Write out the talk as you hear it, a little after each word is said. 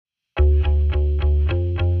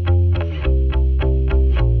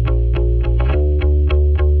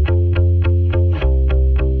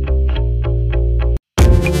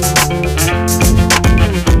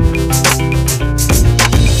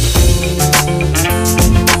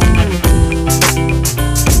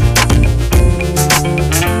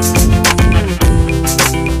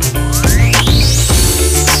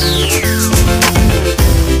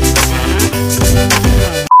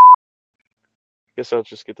I'll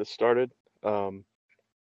just get this started. Um,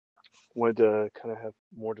 Wanted to kind of have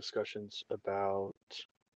more discussions about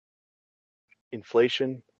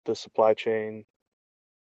inflation, the supply chain,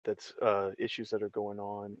 that's issues that are going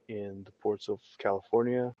on in the ports of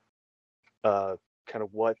California. Uh, Kind of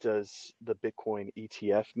what does the Bitcoin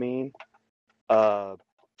ETF mean? Uh,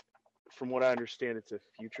 from what I understand, it's a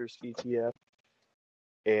futures ETF,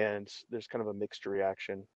 and there's kind of a mixed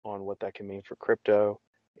reaction on what that can mean for crypto.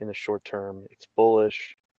 In the short term, it's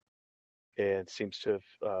bullish and seems to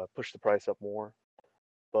have pushed the price up more,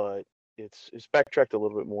 but it's backtracked a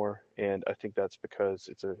little bit more, and I think that's because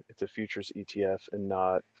it's a futures ETF and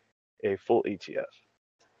not a full ETF.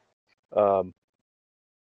 Um,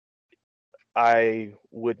 I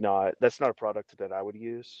would not. That's not a product that I would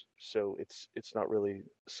use, so it's not really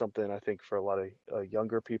something I think for a lot of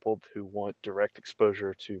younger people who want direct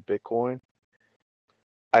exposure to Bitcoin.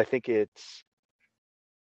 I think it's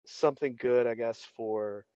something good, I guess,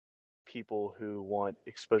 for people who want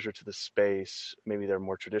exposure to the space. Maybe they're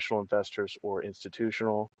more traditional investors or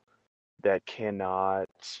institutional that cannot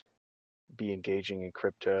be engaging in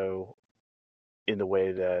crypto in the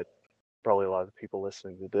way that probably a lot of the people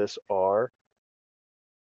listening to this are.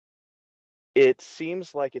 It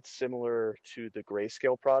seems like it's similar to the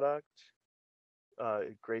Grayscale product,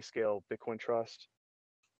 Grayscale Bitcoin Trust,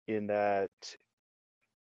 in that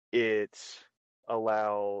it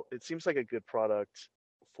it seems like a good product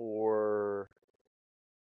for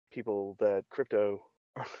people that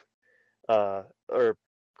or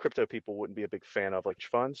crypto people wouldn't be a big fan of, like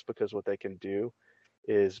funds, because what they can do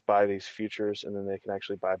is buy these futures and then they can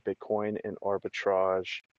actually buy Bitcoin and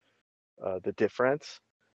arbitrage the difference.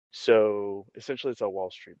 So essentially, it's a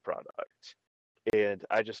Wall Street product. And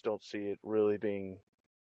I just don't see it really being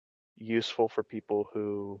useful for people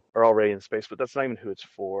who are already in space, but that's not even who it's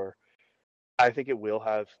for. I think it will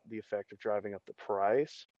have the effect of driving up the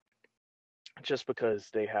price just because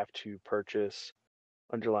they have to purchase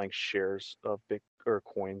underlying shares of Bit or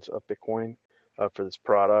coins of Bitcoin for this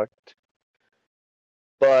product.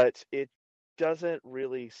 But it doesn't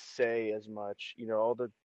really say as much. All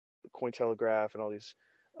the Cointelegraph and all these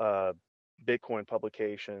uh, Bitcoin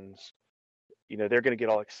publications, they're going to get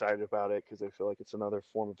all excited about it because they feel like it's another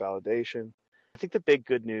form of validation. I think the big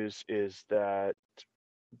good news is that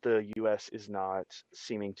the US is not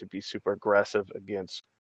seeming to be super aggressive against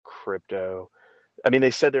crypto. I mean,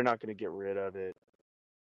 they said they're not going to get rid of it.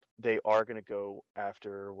 They are going to go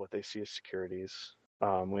after what they see as securities.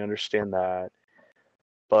 We understand that.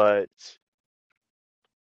 But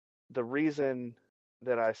the reason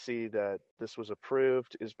that I see that this was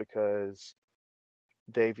approved is because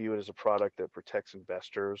they view it as a product that protects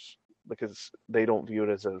investors, because they don't view it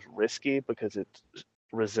as risky, because it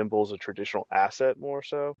resembles a traditional asset more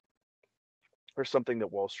so, or something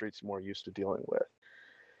that Wall Street's more used to dealing with.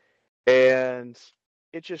 And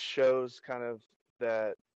it just shows kind of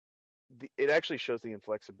that it actually shows the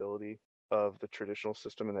inflexibility of the traditional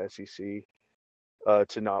system in the SEC,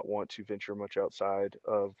 to not want to venture much outside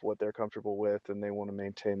of what they're comfortable with, and they want to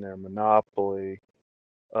maintain their monopoly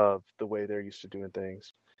of the way they're used to doing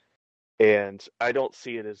things. And I don't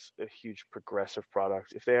see it as a huge progressive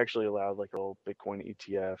product. If they actually allowed like a little Bitcoin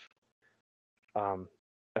ETF,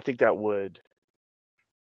 I think that would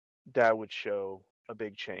show a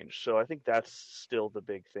big change. So I think that's still the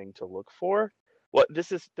big thing to look for. What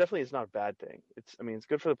this is definitely is not a bad thing. I mean, it's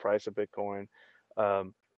good for the price of Bitcoin.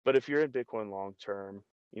 Um, but if you're in Bitcoin long term,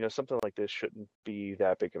 something like this shouldn't be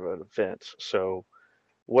that big of an event. So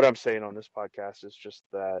what I'm saying on this podcast is just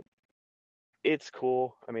that it's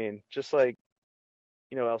cool. I mean, just like,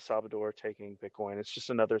 El Salvador taking Bitcoin, it's just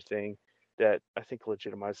another thing that I think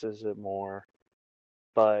legitimizes it more.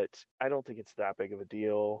 But I don't think it's that big of a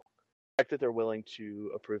deal. The fact that they're willing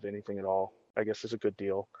to approve anything at all, I guess, is a good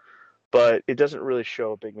deal. But it doesn't really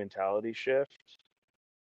show a big mentality shift.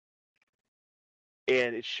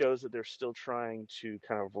 And it shows that they're still trying to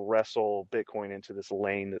kind of wrestle Bitcoin into this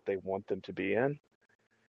lane that they want them to be in.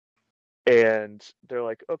 And they're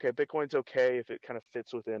like, okay, Bitcoin's okay if it kind of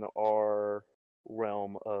fits within our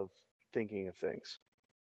realm of thinking of things.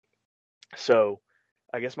 So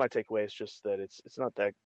I guess my takeaway is just that it's not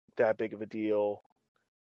that big of a deal,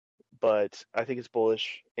 but I think it's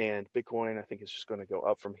bullish, and Bitcoin I think is just going to go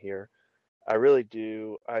up from here. I really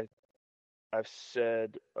do. I've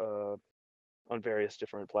said on various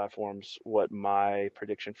different platforms what my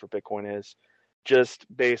prediction for Bitcoin is, just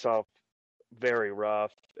based off very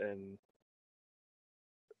rough and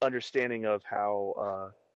understanding of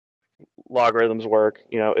how logarithms work.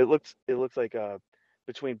 It looks like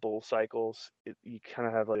between bull cycles, you kind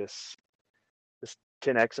of have like this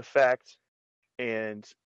 10x effect, and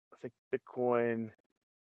I think Bitcoin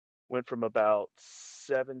went from about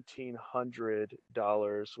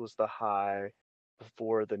 $1,700 was the high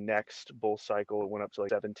before the next bull cycle. It went up to like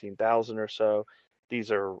 17,000 or so.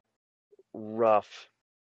 These are rough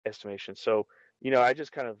estimations. So, I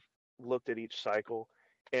just kind of looked at each cycle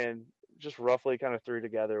and just roughly kind of threw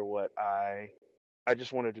together what I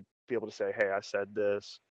just wanted to be able to say, hey, I said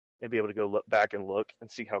this, and be able to go look back and look and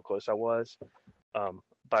see how close I was.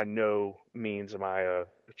 By no means am I a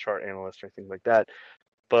chart analyst or anything like that,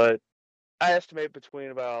 but I estimate between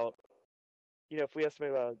about, if we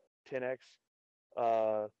estimate about 10x,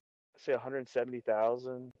 uh, say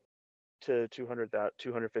 170,000 to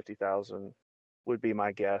 250,000 would be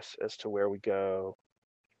my guess as to where we go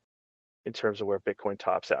in terms of where Bitcoin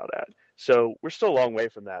tops out at. So we're still a long way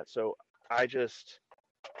from that. So I just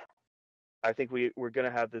I think we're going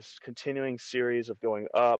to have this continuing series of going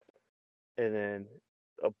up and then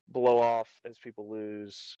a blow off as people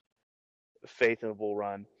lose faith in the bull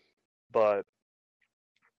run. But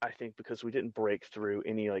I think because we didn't break through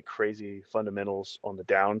any like crazy fundamentals on the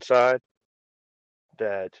downside,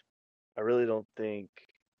 that I really don't think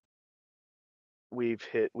we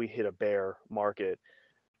hit a bear market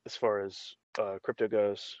as far as crypto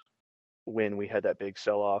goes when we had that big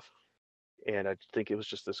sell off. And I think it was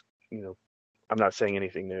just this, I'm not saying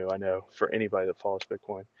anything new, I know, for anybody that follows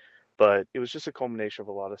Bitcoin, but it was just a culmination of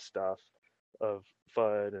a lot of stuff, of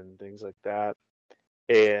FUD and things like that.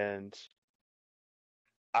 And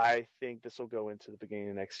I think this will go into the beginning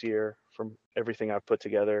of next year from everything I've put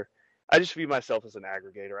together. I just view myself as an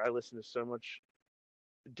aggregator. I listen to so much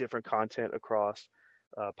different content across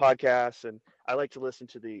podcasts, and I like to listen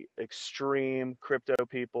to the extreme crypto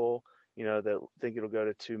people, that think it'll go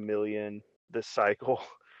to 2 million this cycle.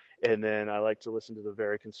 And then I like to listen to the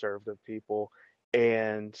very conservative people.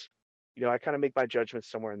 And, I kind of make my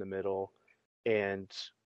judgments somewhere in the middle and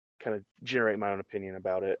kind of generate my own opinion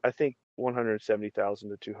about it. I think 170,000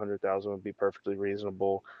 to 200,000 would be perfectly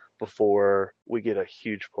reasonable before we get a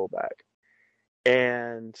huge pullback.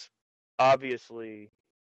 And obviously,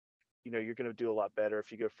 you're going to do a lot better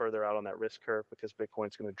if you go further out on that risk curve, because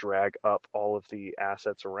Bitcoin's going to drag up all of the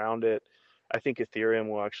assets around it. I think Ethereum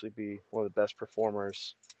will actually be one of the best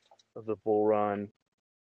performers of the bull run.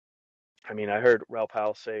 I mean, I heard Raoul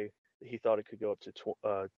Pal say he thought it could go up to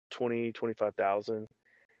 25,000.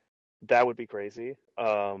 That would be crazy.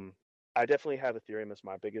 I definitely have Ethereum as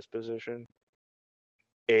my biggest position,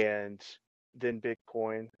 and then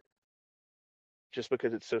Bitcoin, just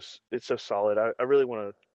because it's so solid. I really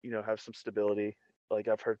want to have some stability. Like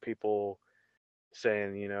I've heard people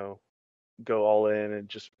saying, go all in and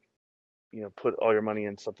just put all your money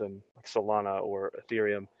in something like Solana or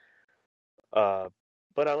Ethereum.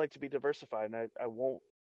 But I like to be diversified, and I won't.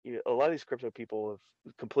 A lot of these crypto people have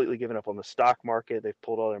completely given up on the stock market. They've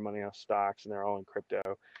pulled all their money out of stocks, and they're all in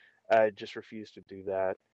crypto. I just refuse to do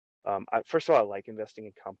that. First of all, I like investing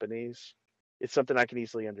in companies. It's something I can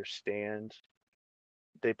easily understand.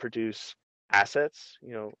 They produce assets.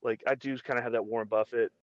 Like I do kind of have that Warren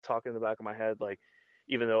Buffett talk in the back of my head. Like,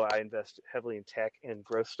 even though I invest heavily in tech and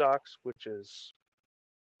growth stocks, which is,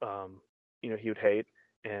 he would hate,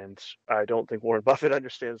 and I don't think Warren Buffett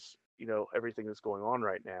understands, everything that's going on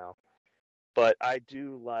right now. But I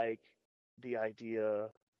do like the idea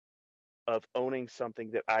of owning something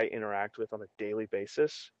that I interact with on a daily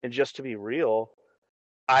basis. And just to be real,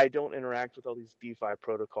 I don't interact with all these DeFi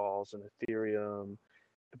protocols and Ethereum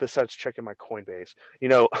besides checking my Coinbase,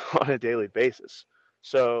 on a daily basis.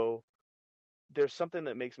 So there's something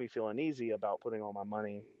that makes me feel uneasy about putting all my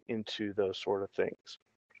money into those sort of things.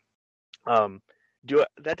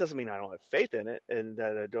 That doesn't mean I don't have faith in it and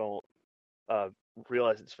that I don't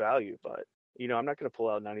realize its value, but I'm not going to pull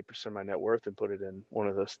out 90% of my net worth and put it in one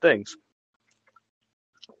of those things.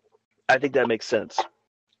 I think that makes sense.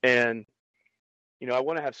 And I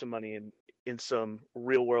want to have some money in some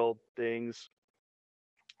real world things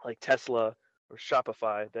like Tesla or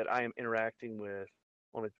Shopify that I am interacting with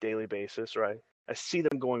on a daily basis, right? I see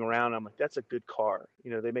them going around. I'm like, that's a good car.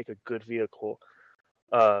 They make a good vehicle.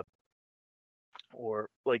 Or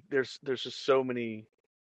like, there's just so many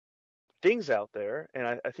things out there, and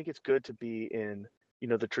I think it's good to be in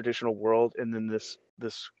the traditional world, and then this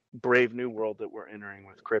brave new world that we're entering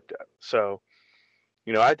with crypto. So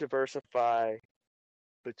I diversify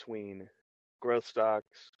between growth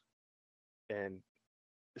stocks, and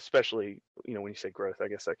especially when you say growth, I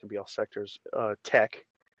guess that can be all sectors, tech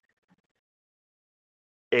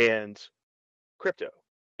and crypto.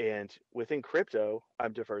 And within crypto,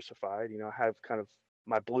 I'm diversified. I have kind of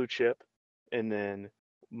my blue chip and then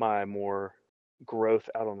my more growth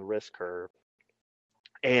out on the risk curve.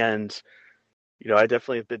 And I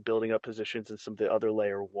definitely have been building up positions in some of the other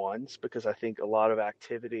layer ones because I think a lot of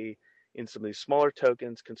activity in some of these smaller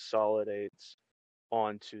tokens consolidates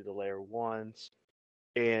onto the layer ones.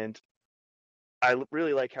 And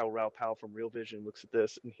really like how Raoul Pal from Real Vision looks at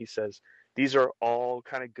this, and he says these are all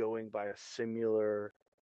kind of going by a similar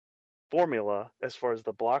formula as far as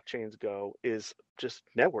the blockchains go, is just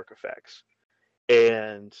network effects.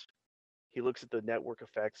 And he looks at the network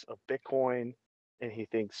effects of Bitcoin, and he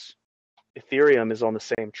thinks Ethereum is on the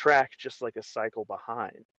same track, just like a cycle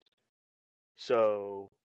behind. So,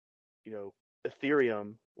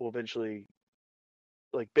 Ethereum will eventually,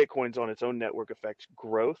 like Bitcoin's on its own network effect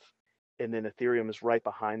growth, and then Ethereum is right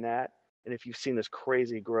behind that. And if you've seen this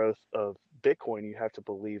crazy growth of Bitcoin, you have to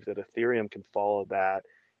believe that Ethereum can follow that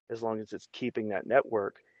as long as it's keeping that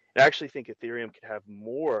network. And I actually think Ethereum could have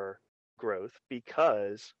more growth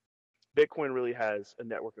because Bitcoin really has a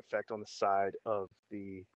network effect on the side of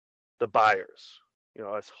the buyers,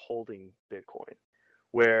 us holding Bitcoin,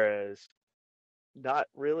 whereas not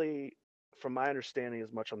really, from my understanding,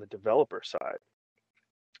 as much on the developer side.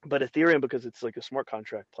 But Ethereum, because it's like a smart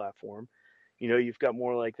contract platform, you've got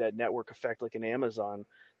more like that network effect, like in Amazon,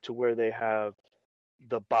 to where they have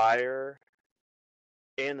the buyer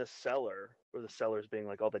and the seller, or the sellers being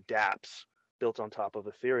like all the dApps built on top of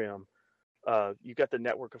Ethereum. You got the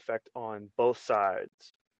network effect on both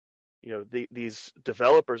sides. These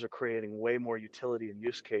developers are creating way more utility and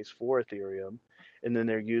use case for Ethereum, and then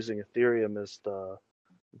they're using Ethereum as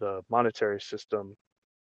the monetary system,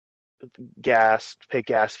 pay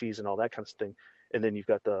gas fees and all that kind of thing. And then you've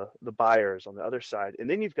got the buyers on the other side, and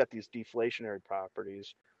then you've got these deflationary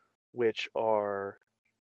properties, which are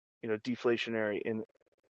deflationary in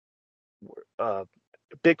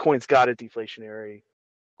Bitcoin's got a deflationary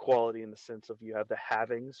quality in the sense of you have the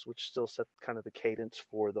halvings, which still set kind of the cadence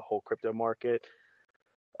for the whole crypto market.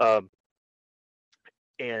 And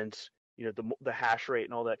the hash rate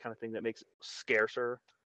and all that kind of thing that makes it scarcer.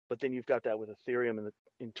 But then you've got that with Ethereum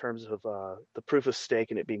in terms of the proof of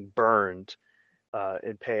stake and it being burned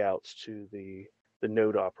in payouts to the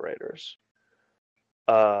node operators.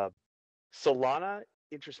 Solana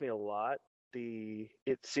interests me a lot.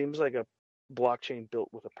 It seems like a blockchain built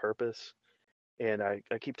with a purpose, and I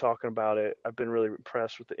keep talking about it. I've been really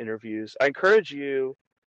impressed with the interviews. I encourage you,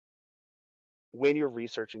 when you're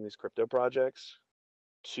researching these crypto projects,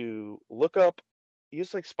 to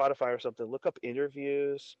use like Spotify or something, look up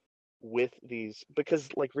interviews with these, because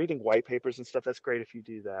like reading white papers and stuff, that's great if you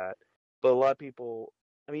do that. But a lot of people,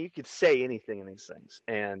 I mean, you could say anything in these things,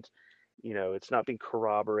 and it's not being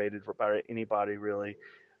corroborated by anybody really.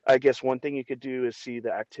 I guess one thing you could do is see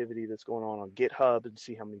the activity that's going on GitHub and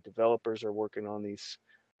see how many developers are working on these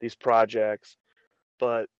projects.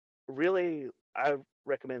 But really, I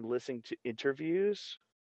recommend listening to interviews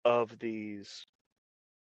of the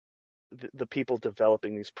people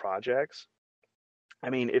developing these projects. I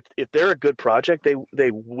mean, if they're a good project,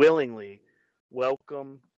 they willingly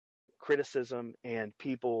welcome criticism and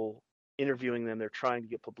people interviewing them. They're trying to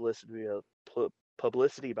get publicity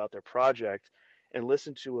about their project, and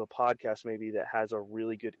listen to a podcast maybe that has a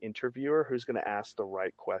really good interviewer who's going to ask the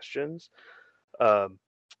right questions. Um,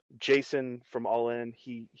 Jason from All In,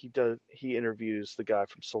 he interviews the guy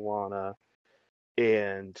from Solana,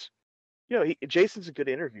 and Jason's a good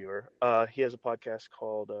interviewer. He has a podcast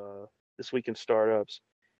called This Week in Startups,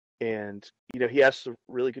 and he asks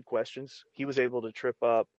really good questions. He was able to trip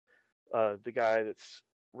up the guy that's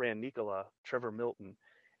ran Nikola, Trevor Milton,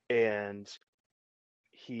 and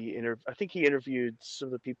I think he interviewed some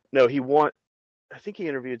of the people. No, I think he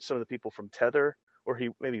interviewed some of the people from Tether, or he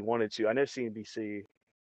maybe wanted to. I know CNBC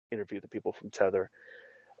interviewed the people from Tether.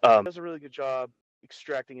 He does a really good job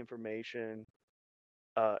extracting information.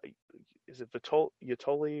 Is it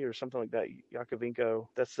Yatoli or something like that? Yakovenko.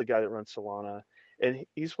 That's the guy that runs Solana, and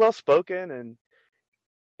he's well spoken. And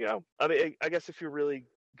I mean, I guess if you're really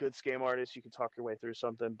good scam artist, you can talk your way through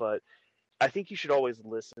something. But I think you should always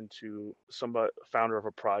listen to somebody, founder of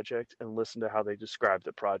a project, and listen to how they describe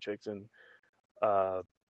the project, and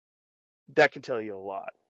that can tell you a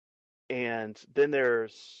lot. And then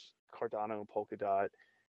there's Cardano and Polkadot.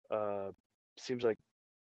 Seems like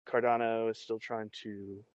Cardano is still trying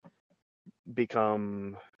to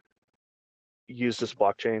use this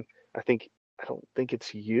blockchain. I don't think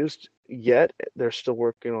it's used yet. They're still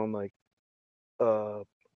working on like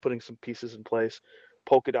putting some pieces in place.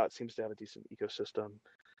 Polkadot seems to have a decent ecosystem.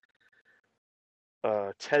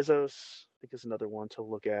 Tezos, I think, is another one to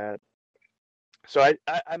look at. So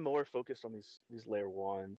I'm more focused on these layer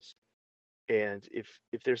ones, and if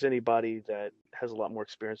there's anybody that has a lot more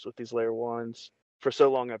experience with these layer ones, for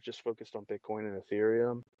so long I've just focused on Bitcoin and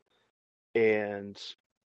Ethereum. and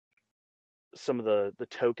some of the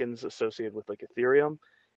tokens associated with like Ethereum.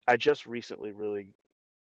 I just recently really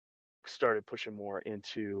started pushing more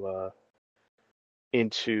into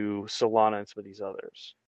Solana and some of these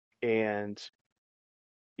others. And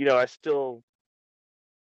I still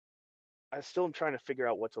am trying to figure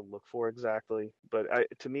out what to look for exactly, but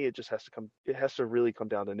to me it just has to really come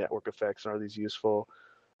down to network effects and are these useful.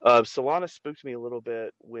 Solana spooked me a little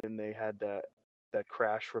bit when they had that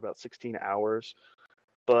crash for about 16 hours,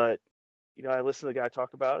 but I listened to the guy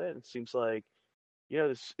talk about it and it seems like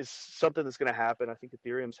this is something that's going to happen. I think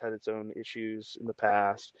Ethereum's had its own issues in the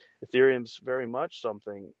past. Ethereum's very much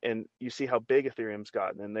something, and you see how big Ethereum's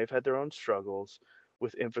gotten, and they've had their own struggles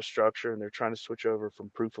with infrastructure, and they're trying to switch over from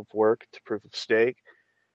proof of work to proof of stake.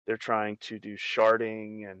 They're trying to do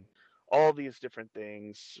sharding and all these different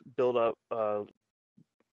things, build up,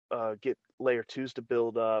 get layer twos to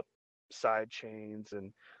build up, side chains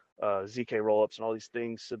and ZK rollups and all these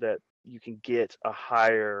things so that you can get a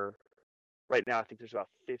higher. Right now, I think there's about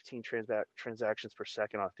 15 transactions per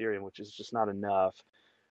second on Ethereum, which is just not enough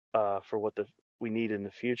for what we need in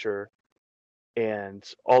the future. And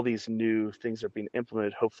all these new things that are being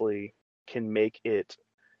implemented hopefully can make it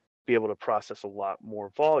be able to process a lot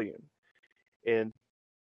more volume. And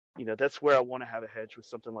that's where I want to have a hedge with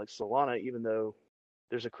something like Solana, even though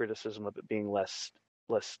there's a criticism of it being less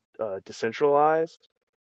decentralized.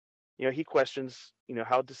 He questions,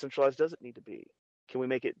 how decentralized does it need to be? Can we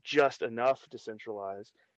make it just enough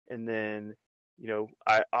decentralized? And then,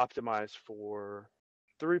 I optimize for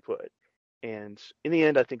throughput. And in the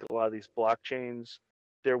end, I think a lot of these blockchains,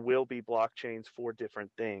 there will be blockchains for different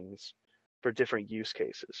things, for different use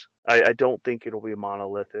cases. I don't think it'll be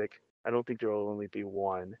monolithic. I don't think there will only be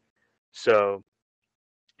one. So,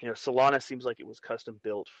 Solana seems like it was custom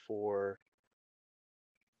built for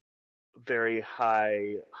very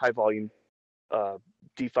high volume uh,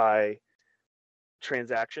 DeFi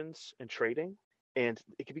transactions and trading, and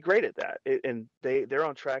it can be great at that. And they're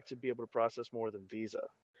on track to be able to process more than Visa.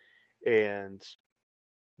 And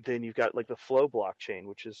then you've got like the Flow blockchain,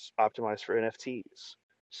 which is optimized for NFTs.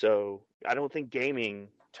 So I don't think gaming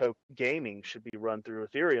should be run through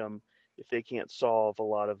Ethereum if they can't solve a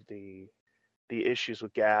lot of the issues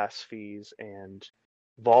with gas fees and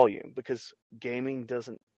volume, because gaming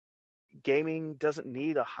doesn't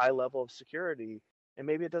need a high level of security, and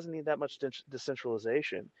maybe it doesn't need that much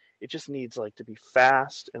decentralization. It just needs like to be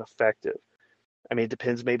fast and effective. I mean, it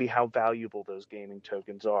depends maybe how valuable those gaming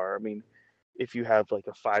tokens are. I mean, if you have like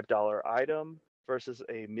a $5 item versus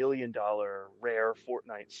a $1 million rare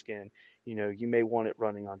Fortnite skin, you may want it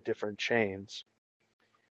running on different chains.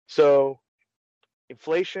 So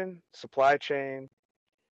inflation, supply chain,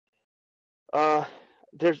 uh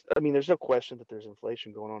there's no question that there's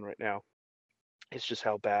inflation going on right now. It's just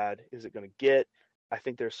how bad is it going to get? I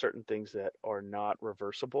think there's certain things that are not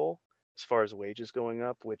reversible as far as wages going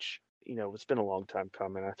up, which, it's been a long time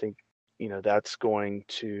coming. I think, that's going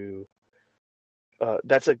to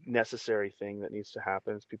that's a necessary thing that needs to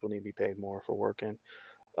happen. Is people need to be paid more for working.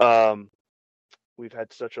 Um, we've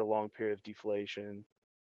had such a long period of deflation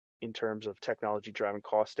in terms of technology driving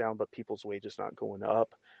costs down, but people's wages not going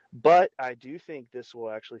up. But I do think this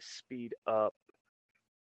will actually speed up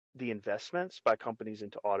the investments by companies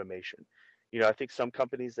into automation. I think some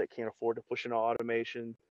companies that can't afford to push into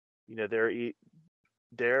automation, they're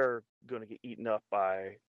going to get eaten up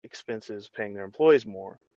by expenses paying their employees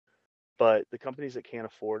more. But the companies that can't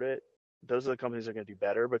afford it, those are the companies that are going to do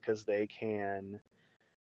better because they can,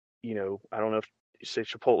 I don't know if say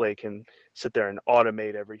Chipotle can sit there and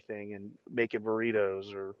automate everything and making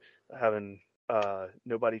burritos or having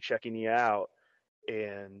nobody checking you out,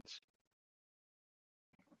 and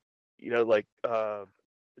like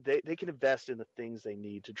they can invest in the things they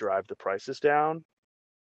need to drive the prices down,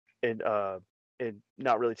 and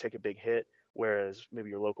not really take a big hit. Whereas maybe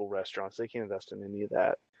your local restaurants, they can't invest in any of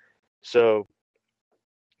that. So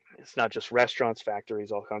it's not just restaurants,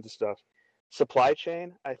 factories, all kinds of stuff. Supply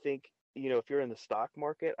chain, I think, if you're in the stock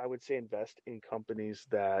market, I would say invest in companies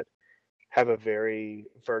that have a very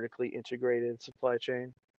vertically integrated supply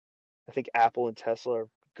chain. I think Apple and Tesla are a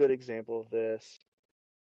good example of this.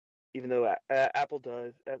 Even though Apple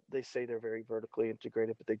does, they say they're very vertically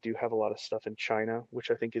integrated, but they do have a lot of stuff in China, which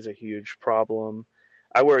I think is a huge problem.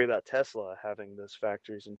 I worry about Tesla having those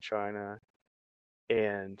factories in China,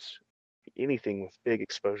 and anything with big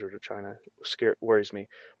exposure to China worries me.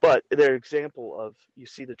 But they're an example of, you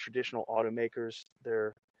see the traditional automakers,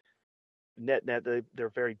 they're net they're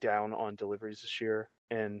very down on deliveries this year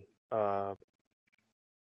and uh,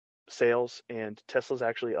 sales, and Tesla's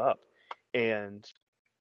actually up. And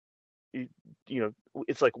you, you know,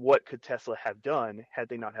 it's like, what could Tesla have done had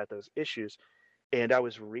they not had those issues? And I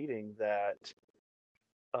was reading that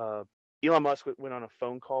uh, Elon Musk went on a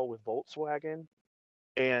phone call with Volkswagen,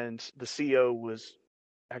 and the CEO was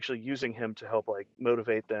actually using him to help like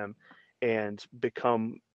motivate them and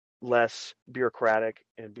become less bureaucratic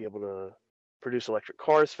and be able to produce electric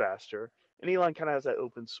cars faster. And Elon kind of has that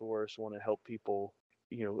open source, want to help people,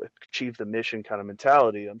 you know, achieve the mission kind of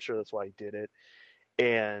mentality. I'm sure that's why he did it.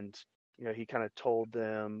 And you know, he kind of told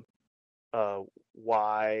them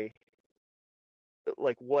why,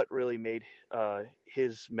 like, what really made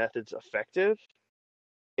his methods effective.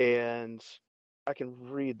 And I can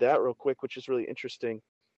read that real quick, which is really interesting.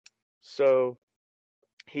 So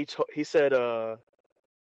he said, Elon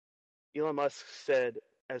Musk said,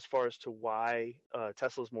 as far as to why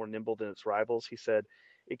Tesla is more nimble than its rivals, he said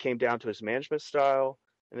it came down to his management style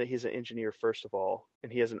and that he's an engineer first of all,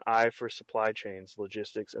 and he has an eye for supply chains,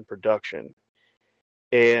 logistics, and production.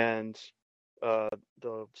 And uh,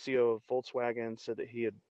 the CEO of Volkswagen said that he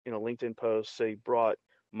had, in a LinkedIn post, say brought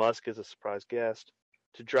Musk as a surprise guest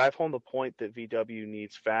to drive home the point that VW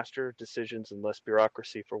needs faster decisions and less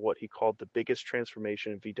bureaucracy for what he called the biggest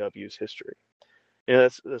transformation in VW's history. You know,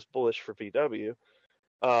 that's bullish for VW.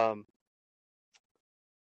 Um,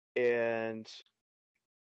 and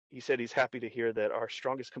he said he's happy to hear that our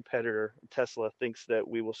strongest competitor, Tesla, thinks that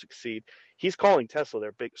we will succeed. He's calling Tesla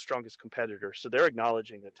their big strongest competitor, so they're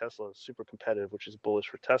acknowledging that Tesla is super competitive, which is bullish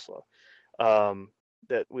for Tesla.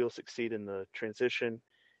 That we will succeed in the transition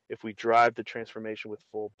if we drive the transformation with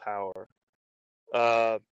full power.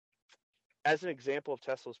 Uh, as an example of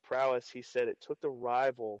Tesla's prowess, he said it took the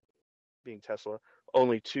rival, being Tesla,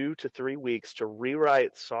 only 2 to 3 weeks to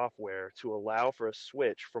rewrite software to allow for a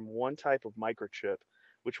switch from one type of microchip,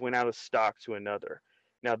 which went out of stock, to another.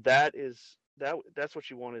 Now that's what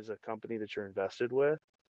you want as a company that you're invested with,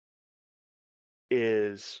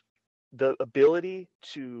 is the ability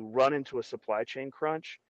to run into a supply chain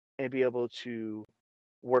crunch and be able to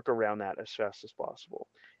work around that as fast as possible.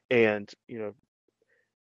 And you know,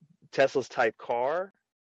 Tesla's type car,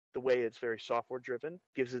 the way it's very software driven,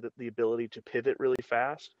 gives it the ability to pivot really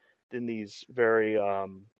fast than these very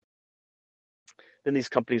than these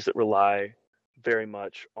companies that rely very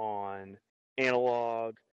much on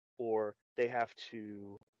analog, or they have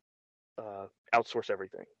to outsource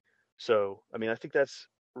everything. So I mean, I think that's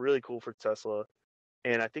really cool for Tesla.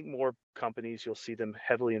 And I think more companies, you'll see them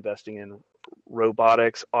heavily investing in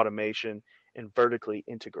robotics, automation, and vertically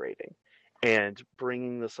integrating and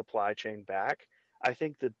bringing the supply chain back. I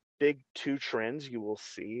think the big two trends you will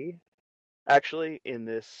see actually in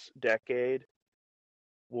this decade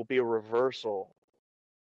will be a reversal.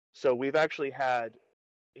 So we've actually had,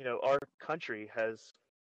 you know, our country has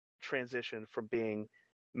transitioned from being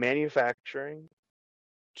manufacturing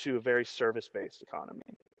to a very service-based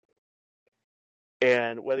economy.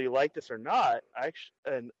 And whether you like this or not,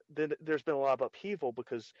 and then there's been a lot of upheaval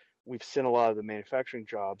because we've sent a lot of the manufacturing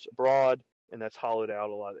jobs abroad, and that's hollowed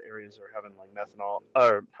out a lot of the areas that are having like methanol,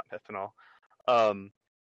 or not methanol, um,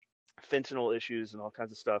 fentanyl issues and all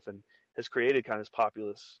kinds of stuff, and has created kind of this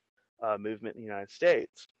populist movement in the United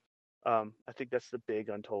States. I think that's the big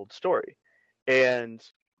untold story. And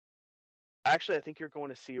actually, I think you're going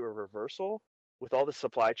to see a reversal with all the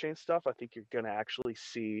supply chain stuff. I think you're going to actually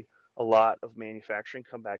see a lot of manufacturing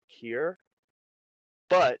come back here,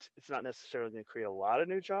 but it's not necessarily going to create a lot of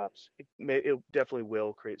new jobs. It definitely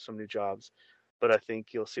will create some new jobs, but I think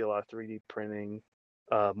you'll see a lot of 3D printing,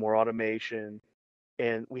 more automation,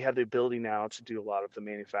 and we have the ability now to do a lot of the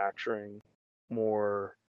manufacturing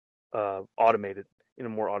more automated, in a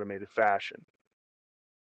more automated fashion.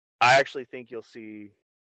 I actually think you'll see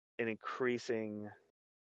an increasing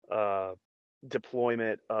uh,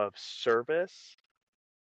 deployment of service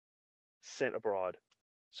sent abroad.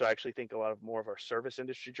 So I actually think a lot of more of our service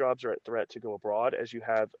industry jobs are at threat to go abroad, as you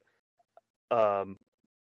have, um,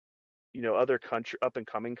 you know, other country up and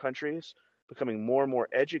coming countries becoming more and more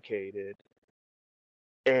educated,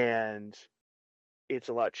 and it's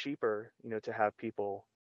a lot cheaper, you know, to have people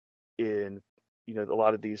in, you know, a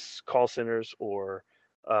lot of these call centers or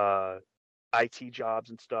uh, IT jobs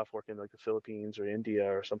and stuff, working like the Philippines or India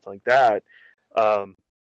or something like that, um,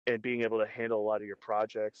 and being able to handle a lot of your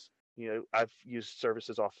projects. You know, I've used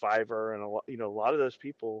services off Fiverr, and you know, a lot of those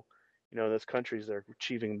people, you know, in those countries, they're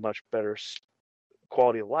achieving much better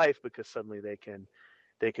quality of life because suddenly they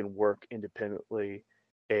can work independently,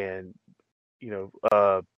 and you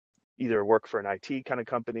know, either work for an IT kind of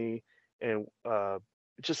company, and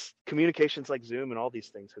just communications like Zoom and all these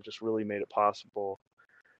things have just really made it possible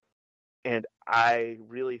And I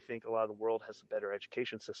really think a lot of the world has a better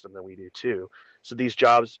education system than we do too. So these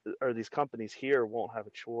jobs or these companies here won't have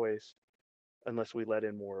a choice unless we let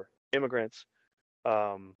in more immigrants.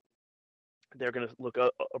 Um, they're going to look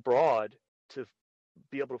abroad to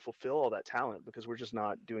be able to fulfill all that talent because we're just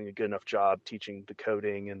not doing a good enough job teaching the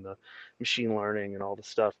coding and the machine learning and all the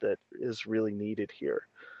stuff that is really needed here.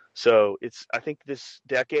 So I think this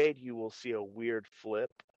decade you will see a weird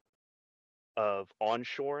flip of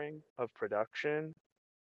onshoring of production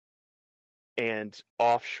and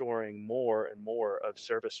offshoring more and more of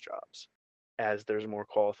service jobs as there's more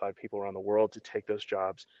qualified people around the world to take those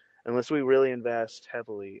jobs, unless we really invest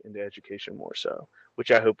heavily into education more so,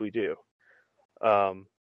 which I hope we do. Um,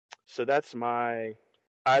 so that's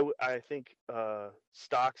I think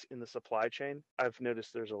stocks in the supply chain. I've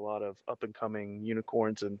noticed there's a lot of up and coming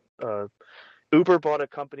unicorns, and Uber bought a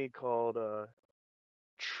company called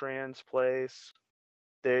Transplace.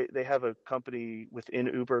 They have a company within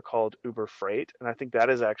Uber called Uber Freight, and I think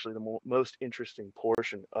that is actually the most interesting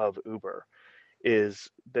portion of Uber is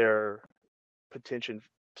their potential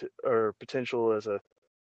potential as a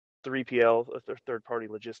 3PL, a third party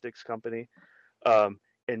logistics company, um,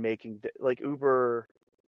 and making like Uber.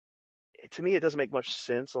 To me, it doesn't make much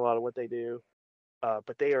sense a lot of what they do,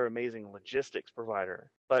 but they are an amazing logistics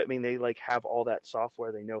provider. But I mean, they like have all that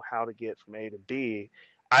software. They know how to get from A to B.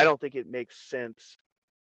 I don't think it makes sense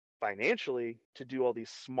financially to do all these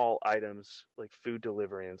small items like food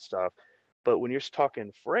delivery and stuff. But when you're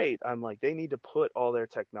talking freight, I'm like, they need to put all their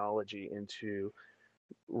technology into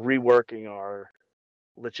reworking our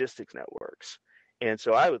logistics networks. And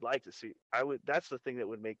so I would like to see, that's the thing that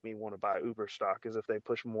would make me want to buy Uber stock is if they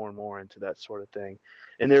push more and more into that sort of thing.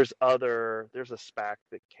 And there's a SPAC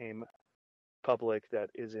that came public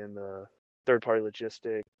that is in the third party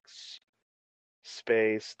logistics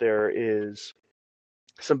space. There is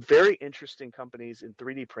some very interesting companies in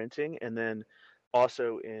 3D printing, and then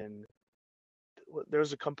also in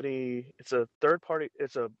there's a company. It's a third party.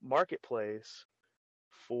 It's a marketplace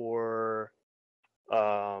for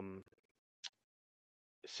um,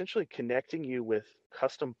 essentially connecting you with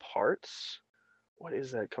custom parts. What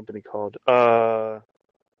is that company called?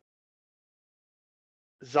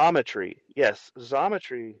 Xometry. Yes,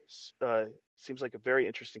 Xometry seems like a very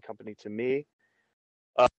interesting company to me.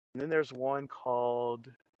 And then there's one called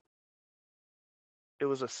it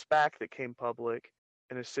was a SPAC that came public,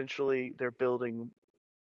 and essentially they're building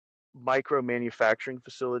micro manufacturing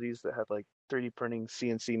facilities that have like 3D printing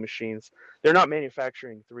CNC machines. They're not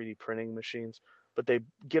manufacturing 3D printing machines, but they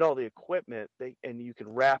get all the equipment and you can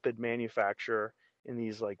rapid manufacture in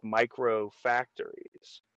these like micro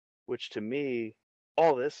factories, which to me,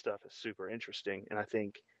 all this stuff is super interesting. And I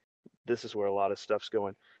think this is where a lot of stuff's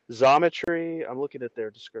going. Xometry, I'm looking at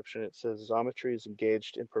their description. It says Xometry is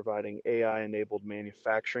engaged in providing AI enabled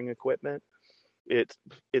manufacturing equipment.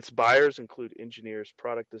 Its buyers include engineers,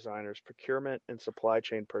 product designers, procurement and supply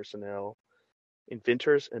chain personnel,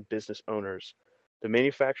 inventors, and business owners. The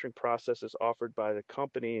manufacturing processes offered by the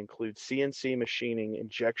company include CNC machining,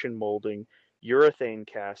 injection molding, urethane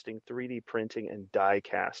casting, 3D printing, and die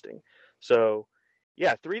casting. So,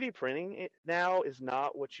 yeah, 3D printing now is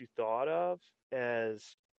not what you thought of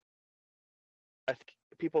as I think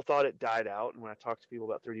people thought it died out. And when I talk to people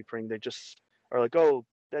about 3D printing, they just are like, oh,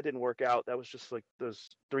 that didn't work out. That was just like those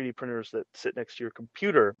 3D printers that sit next to your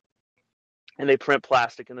computer and they print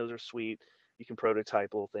plastic and those are sweet. You can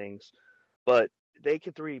prototype little things, but they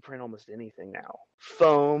can 3D print almost anything now.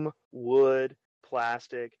 Foam, wood,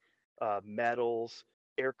 plastic, metals,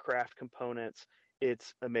 aircraft components.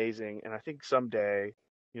 It's amazing. And I think someday,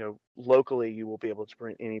 locally you will be able to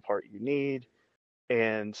print any part you need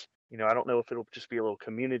and, I don't know if it'll just be a little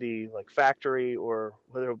community like factory or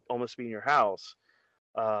whether it'll almost be in your house.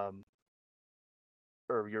 Um,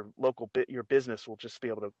 or your local your business will just be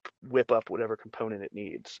able to whip up whatever component it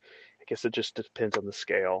needs. I guess it just depends on the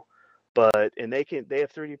scale. But and they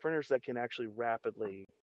have 3D printers that can actually rapidly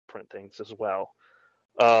print things as well.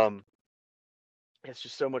 Um, it's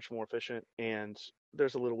just so much more efficient and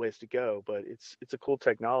there's a little ways to go, but it's a cool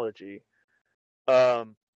technology.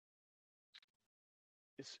 Um,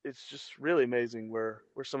 it's just really amazing where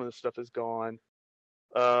some of this stuff has gone.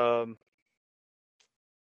 Um,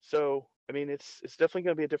 so I mean, it's definitely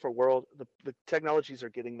going to be a different world. The technologies are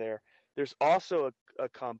getting there. There's also a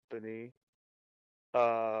company.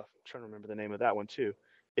 I'm trying to remember the name of that one too.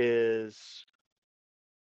 Is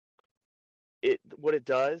it what it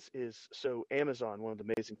does is so Amazon. One of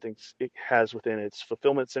the amazing things it has within its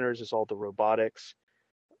fulfillment centers is all the robotics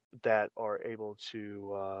that are able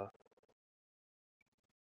to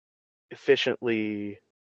efficiently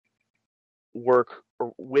work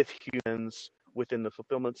with humans within the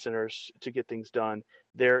fulfillment centers to get things done.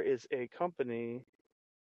 There is a company,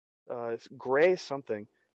 it's Gray something,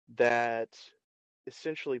 that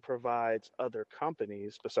essentially provides other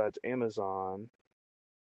companies besides Amazon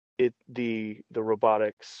the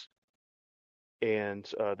robotics and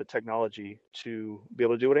the technology to be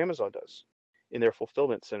able to do what Amazon does in their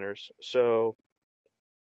fulfillment centers. So,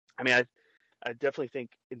 I mean, I definitely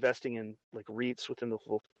think investing in like REITs within the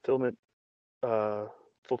uh,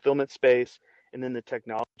 fulfillment space, and then the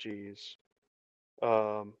technologies.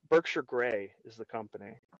 Berkshire Gray is the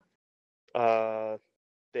company. Uh,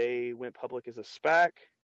 they went public as a SPAC.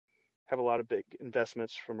 Have a lot of big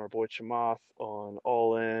investments from our boy Chamath on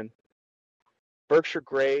All In. Berkshire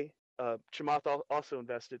Gray. Chamath also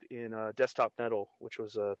invested in Desktop Metal, which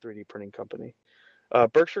was a 3D printing company.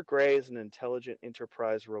 Berkshire Gray is an intelligent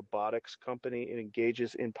enterprise robotics company. It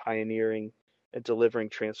engages in pioneering and delivering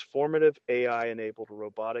transformative AI-enabled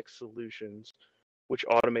robotic solutions which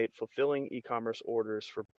automate fulfilling e-commerce orders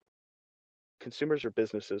for consumers or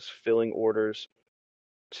businesses, filling orders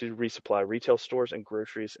to resupply retail stores and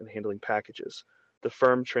groceries, and handling packages. The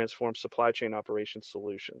firm transforms supply chain operations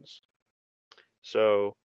solutions.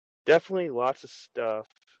 So definitely lots of stuff.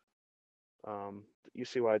 You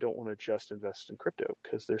see why I don't want to just invest in crypto,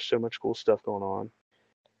 because there's so much cool stuff going on.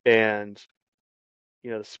 And the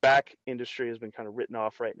SPAC industry has been kind of written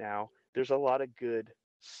off right now. There's a lot of good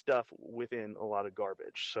stuff within a lot of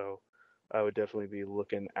garbage. So I would definitely be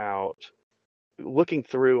looking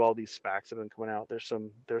through all these SPACs that have been coming out. There's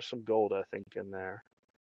some gold, I think, in there.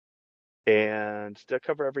 And to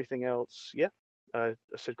cover everything else, yeah, I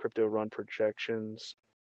said crypto run projections,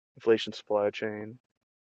 inflation, supply chain.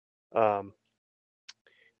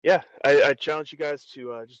 Yeah, I challenge you guys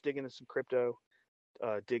to just dig into some crypto,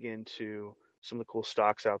 dig into some of the cool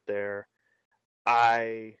stocks out there.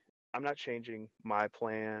 I'm not changing my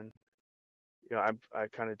plan. I'm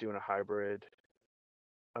kind of doing a hybrid.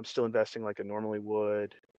 I'm still investing like I normally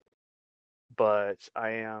would, but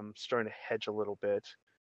I am starting to hedge a little bit.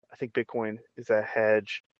 I think Bitcoin is a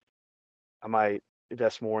hedge. I might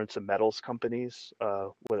invest more into metals companies,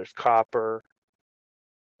 whether it's copper,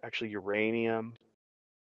 actually uranium,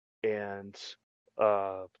 and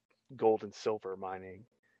uh, gold and silver mining.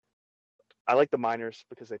 I like the miners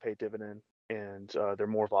because they pay dividend and they're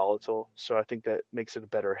more volatile. So I think that makes it a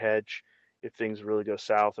better hedge if things really go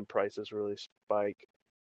south and prices really spike.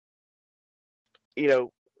 You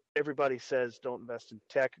know, everybody says don't invest in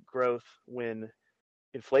tech growth when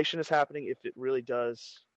inflation is happening. If it really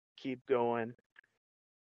does keep going,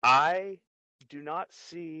 I do not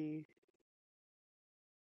see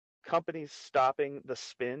companies stopping the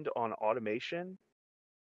spend on automation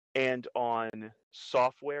and on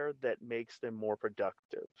software that makes them more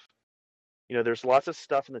productive. There's lots of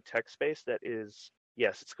stuff in the tech space that is,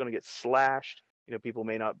 yes, it's going to get slashed. People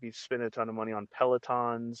may not be spending a ton of money on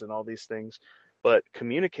Pelotons and all these things, but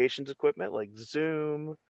communications equipment like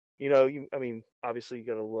Zoom, I mean, obviously you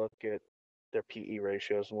got to look at their PE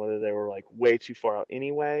ratios and whether they were like way too far out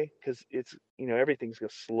anyway, because everything's going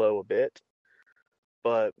to slow a bit.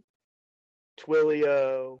 But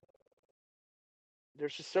Twilio,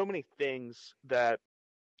 there's just so many things that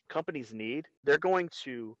companies need. They're going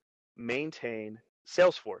to maintain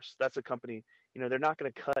Salesforce. That's a company, they're not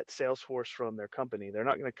going to cut Salesforce from their company. They're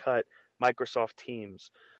not going to cut Microsoft Teams.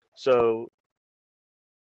 So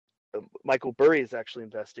Michael Burry is actually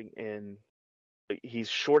investing he's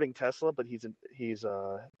shorting Tesla, but he's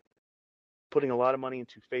putting a lot of money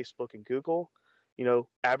into Facebook and Google,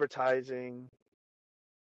 advertising.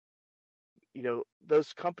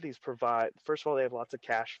 Those companies provide, first of all, they have lots of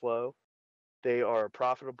cash flow. They are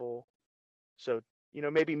profitable. So,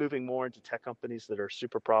 maybe moving more into tech companies that are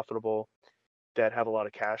super profitable, that have a lot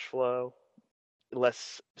of cash flow,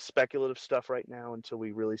 less speculative stuff right now until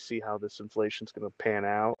we really see how this inflation is going to pan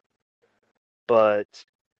out. But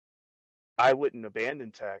I wouldn't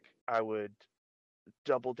abandon tech. I would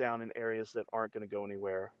double down in areas that aren't going to go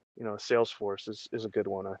anywhere. Salesforce is a good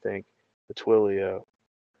one, I think. The Twilio.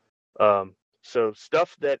 So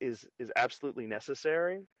stuff that is absolutely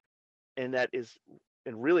necessary, and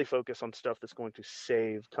really focus on stuff that's going to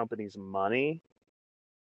save companies money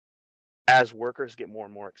as workers get more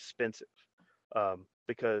and more expensive.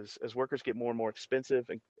 Because as workers get more and more expensive,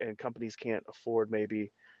 and companies can't afford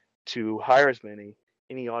maybe to hire as many,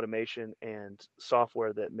 any automation and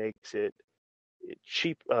software that makes it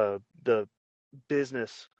cheap, the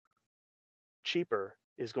business cheaper,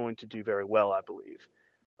 is going to do very well, I believe.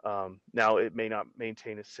 Now it may not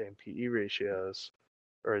maintain its same PE ratios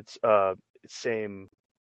or its same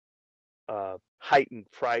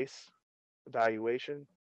heightened price valuation,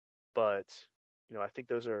 but I think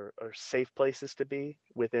those are safe places to be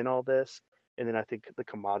within all this. And then I think the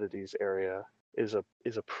commodities area is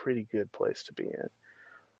a pretty good place to be in.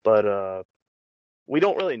 But we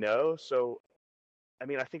don't really know. So I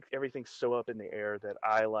mean, I think everything's so up in the air that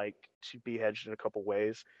I like to be hedged in a couple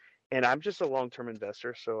ways. And I'm just a long-term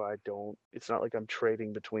investor, so I don't, it's not like I'm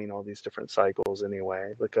trading between all these different cycles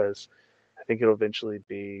anyway, because I think it'll eventually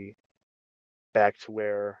be back to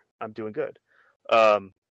where I'm doing good.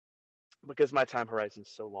 Um, because my time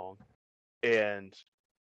horizon's so long. And,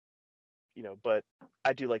 but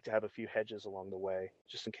I do like to have a few hedges along the way,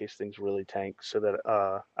 just in case things really tank, so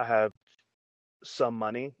that I have some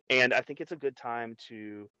money. And I think it's a good time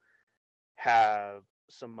to have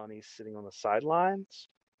some money sitting on the sidelines.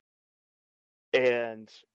 And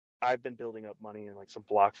I've been building up money in like some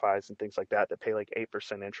BlockFis and things like that that pay like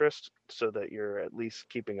 8% interest, so that you're at least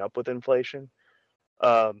keeping up with inflation.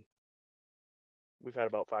 Um, we've had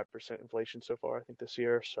about 5% inflation so far, I think, this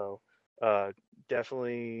year. So uh,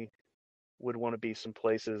 definitely would want to be some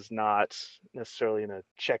places not necessarily in a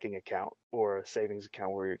checking account or a savings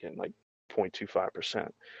account where you're getting like 0.25%.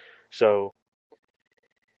 So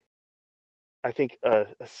I think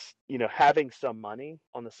having some money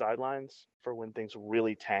on the sidelines for when things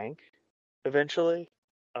really tank eventually,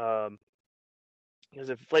 um, because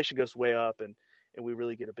if inflation goes way up and we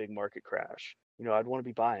really get a big market crash, I'd want to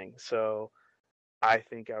be buying. So I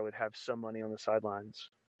think I would have some money on the sidelines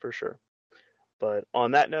for sure. But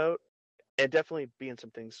on that note, and definitely be in some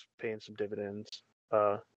things, paying some dividends,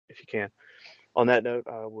 if you can. On that note,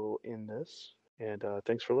 I will end this, and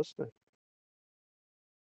thanks for listening.